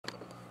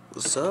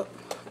What's up?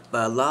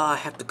 By law, I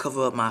have to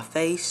cover up my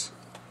face.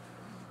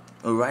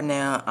 But right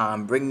now,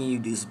 I'm bringing you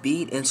this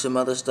beat and some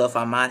other stuff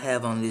I might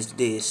have on this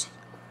disc.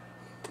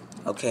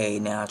 Okay,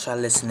 now try to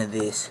listen to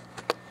this.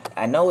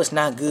 I know it's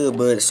not good,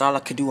 but it's all I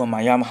could do on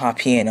my Yamaha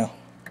piano.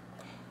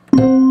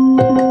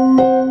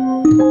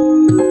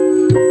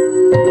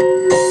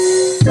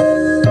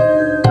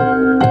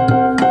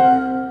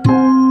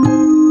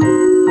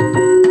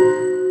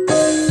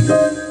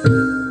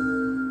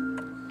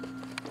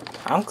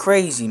 I'm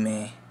crazy,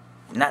 man.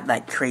 Not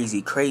like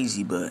crazy,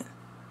 but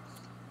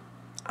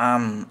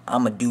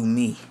I'ma do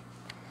me.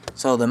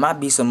 So there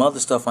might be some other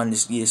stuff on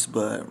this list,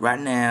 but right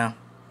now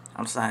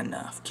I'm signing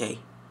off. Okay.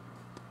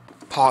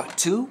 Part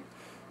 2.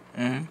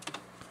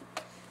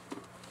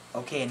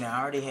 Okay, now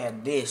I already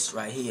have this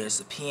right here. It's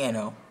a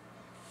piano.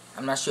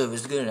 I'm not sure if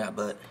it's good or not,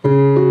 but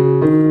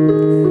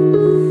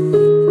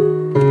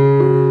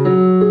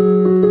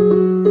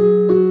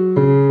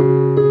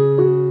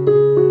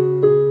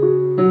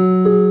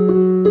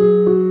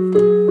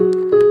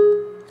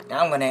now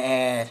I'm gonna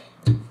add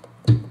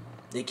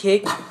the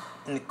kick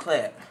and the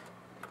clap.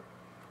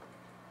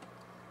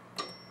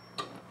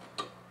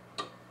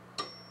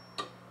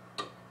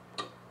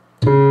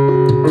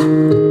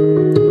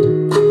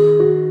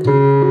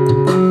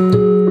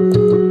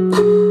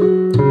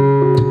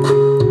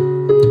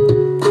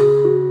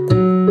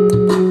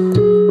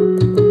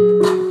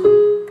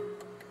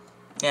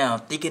 Now I'm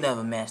thinking of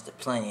a master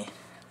plan.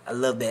 I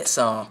love that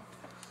song,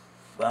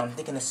 but I'm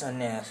thinking of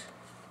something else.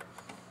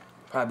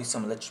 Probably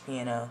some electric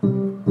piano.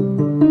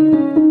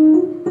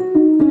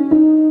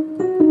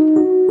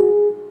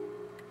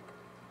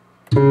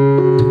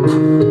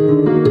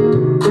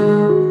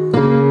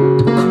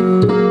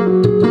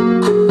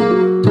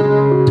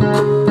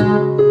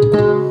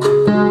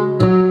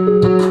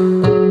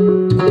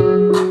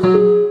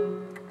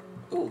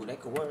 Ooh, that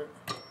could work.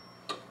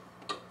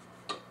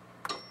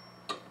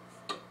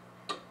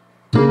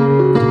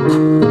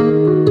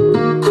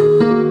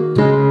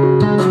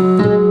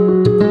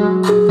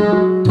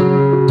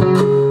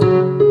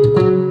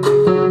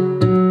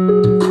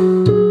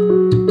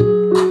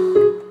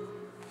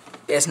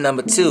 That's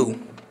number 2.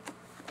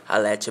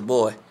 Holla at your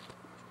boy.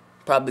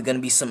 Probably gonna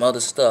be some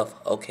other stuff.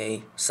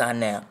 Okay,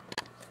 sign out.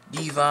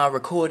 Devon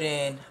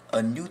recording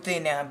a new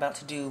thing that I'm about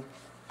to do.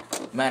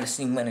 You might have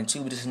seen 1 and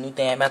 2, but this is a new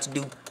thing I'm about to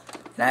do.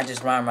 And I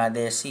just rhyme right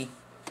there. See,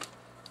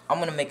 I'm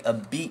gonna make a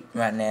beat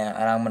right now,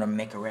 and I'm gonna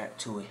make a rap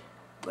to it.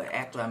 But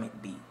after I make the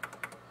beat.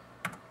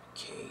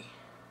 Okay.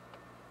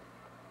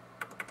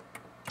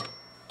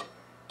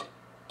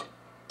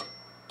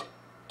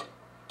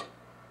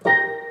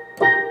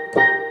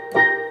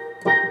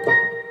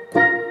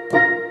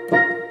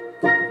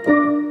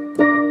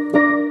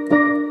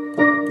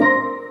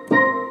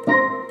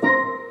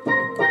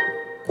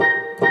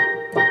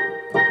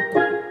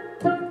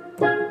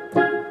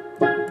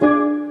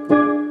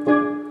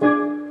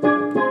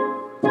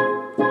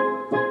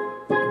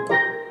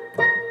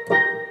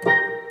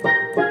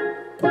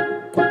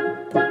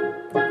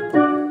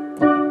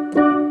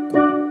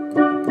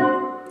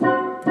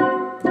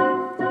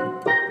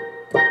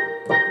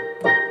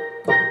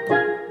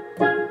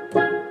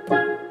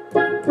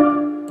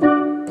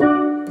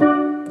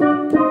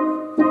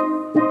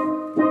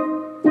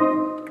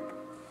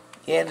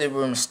 Yeah, there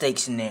were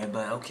mistakes in there,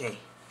 but okay.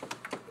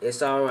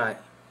 It's alright.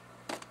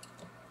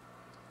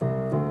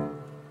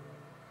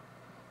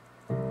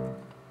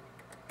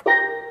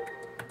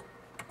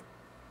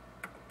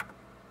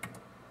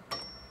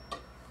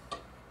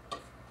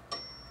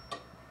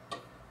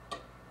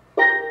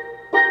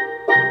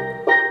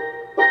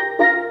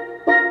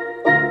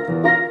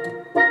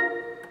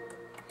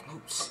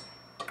 Oops.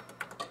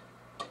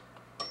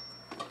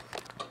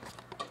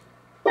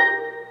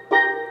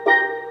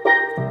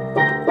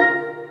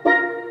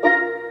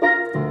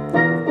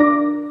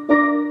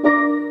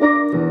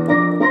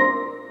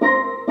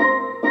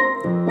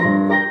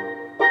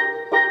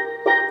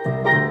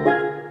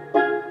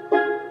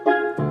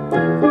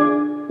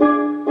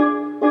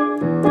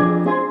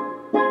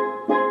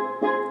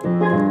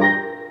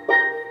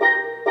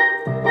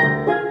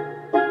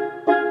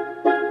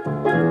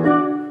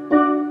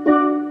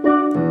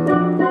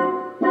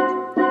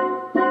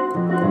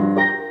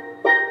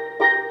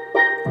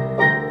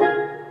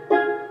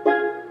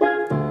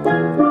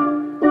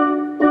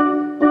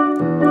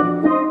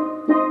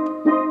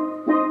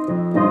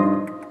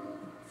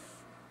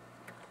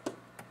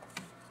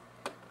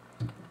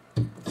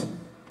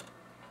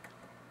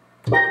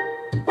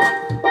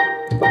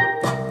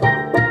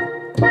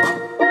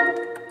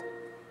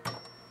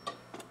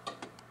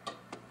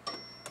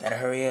 Gotta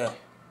hurry up.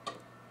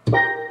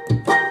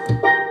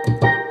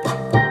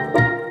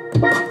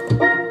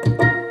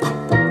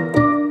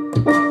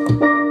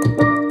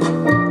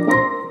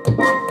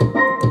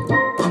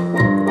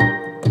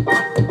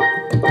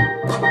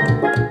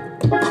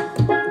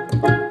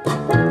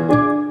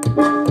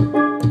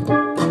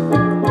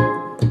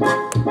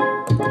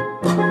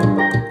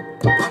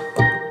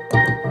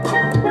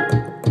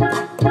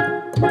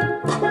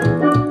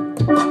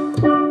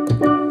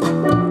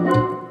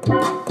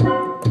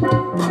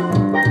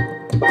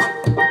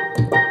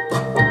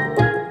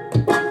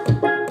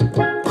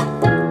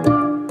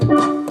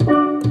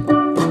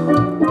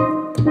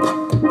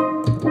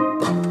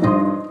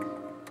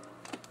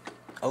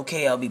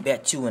 be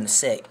back to you in a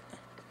sec.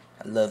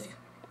 I love you.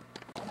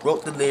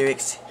 Wrote the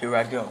lyrics, here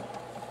I go.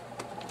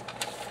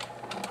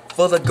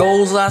 For the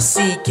goals I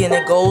seek and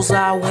the goals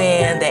I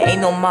win, there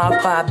ain't no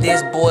Mach 5,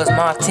 this boy's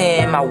Mach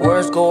 10. My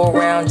words go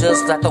around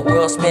just like the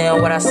world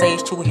spin. What I say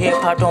is true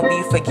hip-hop, don't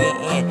be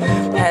forgetting.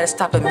 Had to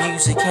stop the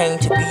music, came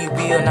to be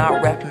real.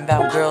 Not rapping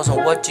about girls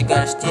and what you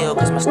gonna steal,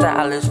 cause my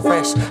style is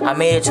fresh. I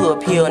made it to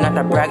appeal, not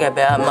to brag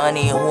about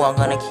money and who I'm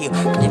gonna kill.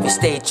 But if you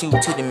stay true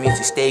to the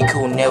music, stay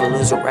cool, never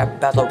lose a rap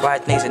about the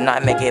right things and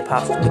not make it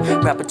possible.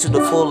 Rap it to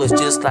the fullest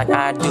just like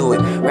I do it.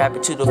 Rap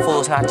it to the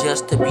fullest, not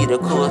just to be the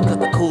coolest, cause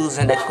the coolest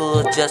and the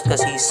coolest just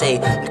cause he say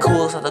the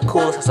coolest of the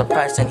coolest has a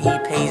price and he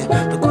pays it.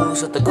 The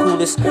coolest of the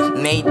coolest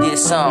made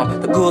this song.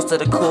 The coolest of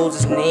the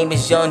coolest, his name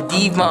is Young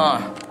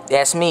Devon.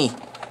 That's me.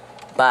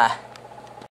 Bye.